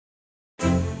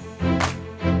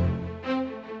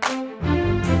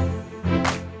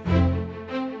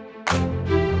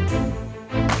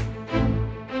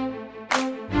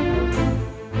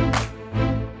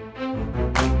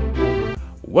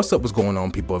What's up, what's going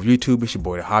on, people of YouTube? It's your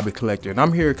boy the Hobby Collector, and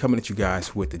I'm here coming at you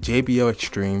guys with the JBL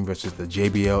Xtreme versus the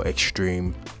JBL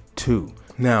Xtreme 2.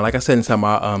 Now, like I said inside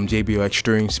my JBL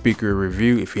Xtreme speaker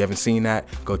review, if you haven't seen that,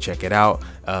 go check it out.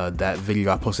 That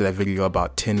video, I posted that video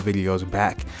about 10 videos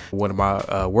back. One of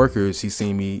my workers, he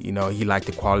seen me, you know, he liked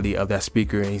the quality of that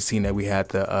speaker, and he seen that we had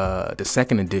the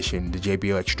second edition, the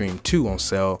JBL Xtreme 2 on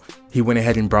sale. He went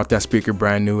ahead and brought that speaker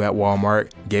brand new at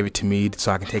Walmart, gave it to me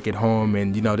so I can take it home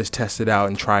and, you know, just test it out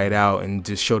and try it out and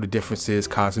just show the differences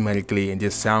cosmetically and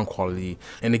just sound quality.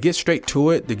 And to get straight to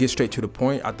it, to get straight to the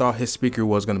point, I thought his speaker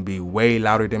was going to be way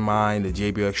louder than mine, the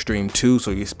JBL Xtreme 2,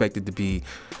 so you expect it to be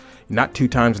not 2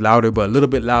 times louder, but a little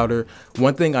bit louder.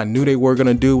 One thing I knew they were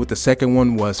gonna do with the second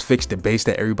one was fix the bass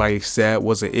that everybody said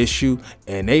was an issue,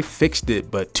 and they fixed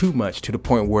it, but too much, to the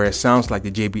point where it sounds like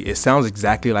it sounds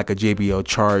exactly like a JBL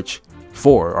Charge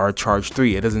 4 or a Charge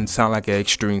 3. It doesn't sound like an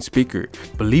extreme speaker.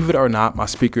 Believe it or not, my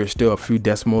speaker is still a few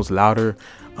decimals louder.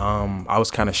 I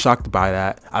was kind of shocked by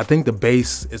that. I think the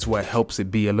bass is what helps it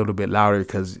be a little bit louder,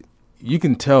 because you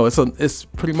can tell it's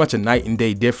pretty much a night and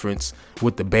day difference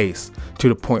with the bass, to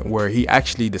the point where he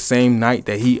actually, the same night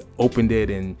that he opened it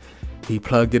and he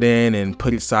plugged it in and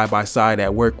put it side by side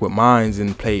at work with mine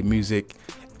and played music,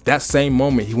 that same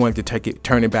moment he wanted to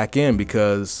turn it back in,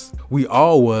 because we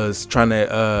all was trying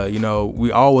to you know,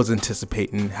 we all was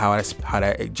anticipating how that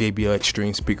JBL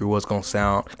Xtreme speaker was gonna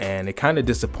sound, and it kind of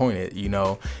disappointed. You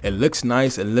know, it looks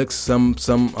nice, it looks some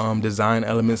design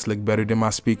elements look better than my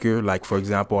speaker. Like, for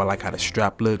example, I like how the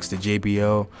strap looks, the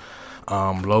JBL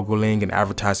logo link and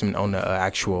advertisement on the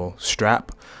actual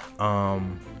strap.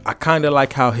 I kind of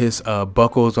like how his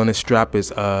buckles on his strap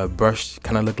is brushed,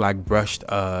 kind of look like brushed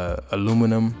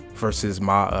aluminum versus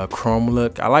my chrome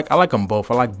look. I like them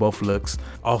both. I like both looks.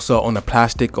 Also, on the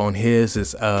plastic on his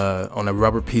is on the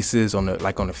rubber pieces on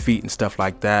the on the feet and stuff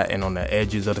like that, and on the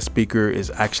edges of the speaker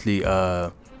is actually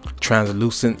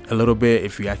translucent a little bit.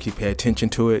 If you actually pay attention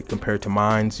to it compared to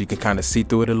mine, so you can kind of see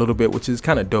through it a little bit, which is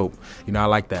kind of dope. You know, I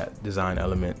like that design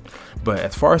element. But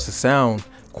as far as the sound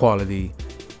quality,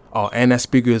 oh, and that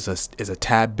speaker is a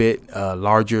tad bit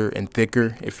larger and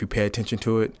thicker if you pay attention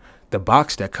to it. The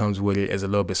box that comes with it is a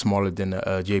little bit smaller than the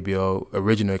JBL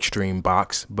original Xtreme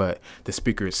box, but the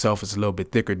speaker itself is a little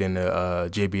bit thicker than the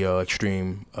JBL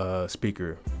Xtreme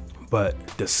speaker. But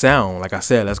the sound, like I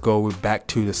said, let's go back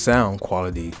to the sound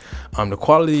quality. The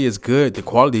quality is good. The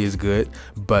quality is good,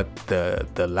 but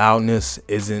the loudness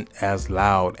isn't as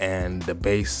loud, and the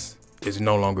bass is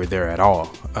no longer there at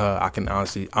all. I can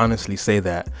honestly say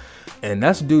that, and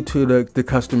that's due to the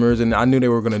customers, and I knew they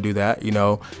were going to do that. You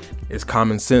know, it's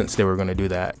common sense they were going to do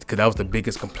that, because that was the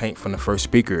biggest complaint from the first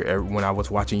speaker. When I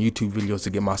was watching YouTube videos to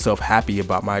get myself happy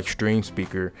about my Xtreme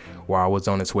speaker while I was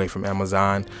on its way from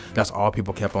Amazon, that's all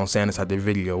people kept on saying inside their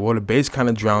video. Well, the bass kind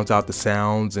of drowns out the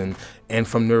sounds, and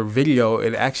from their video,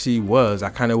 it actually was. I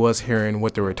kind of was hearing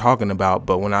what they were talking about,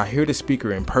 but when I hear the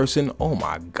speaker in person, oh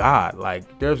my God,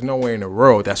 like, there's no way in the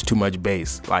world that's too much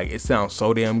bass. Like, it sounds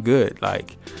so damn good.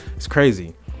 Like, it's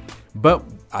crazy. But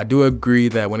I do agree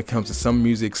that when it comes to some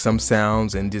music, some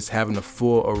sounds, and just having a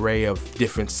full array of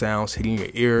different sounds hitting your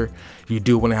ear, you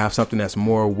do want to have something that's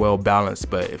more well balanced.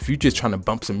 But if you're just trying to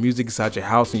bump some music inside your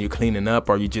house and you're cleaning up,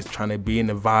 or you're just trying to be in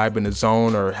the vibe, in the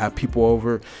zone, or have people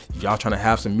over, y'all trying to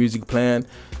have some music playing,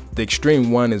 the Xtreme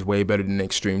 1 is way better than the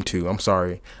Xtreme 2. I'm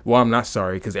sorry. Well, I'm not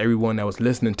sorry, because everyone that was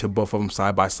listening to both of them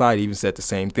side by side even said the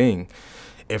same thing.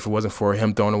 If it wasn't for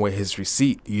him throwing away his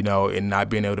receipt, you know, and not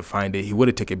being able to find it, he would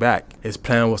have took it back. His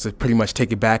plan was to pretty much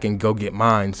take it back and go get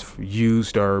mine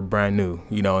used or brand new,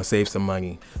 you know, and save some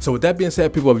money. So with that being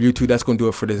said, people of YouTube, that's going to do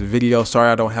it for this video. Sorry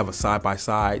I don't have a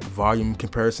side-by-side volume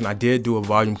comparison. I did do a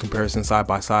volume comparison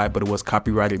side-by-side, but it was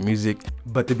copyrighted music.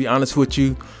 But to be honest with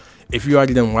you, if you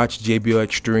already done watched JBL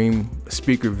Xtreme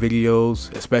speaker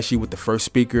videos, especially with the first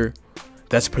speaker,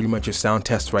 that's pretty much your sound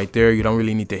test right there. You don't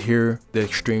really need to hear the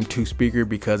Xtreme 2 speaker,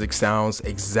 because it sounds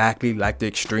exactly like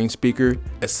the Xtreme speaker,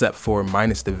 except for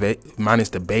minus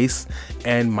the bass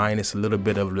and minus a little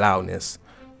bit of loudness.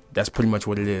 That's pretty much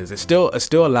what it is. It's still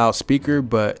a loud speaker,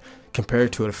 but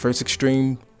compared to the first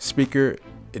Xtreme speaker,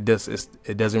 it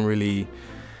doesn't really.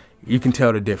 You can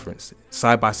tell the difference.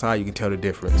 Side by side, you can tell the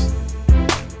difference.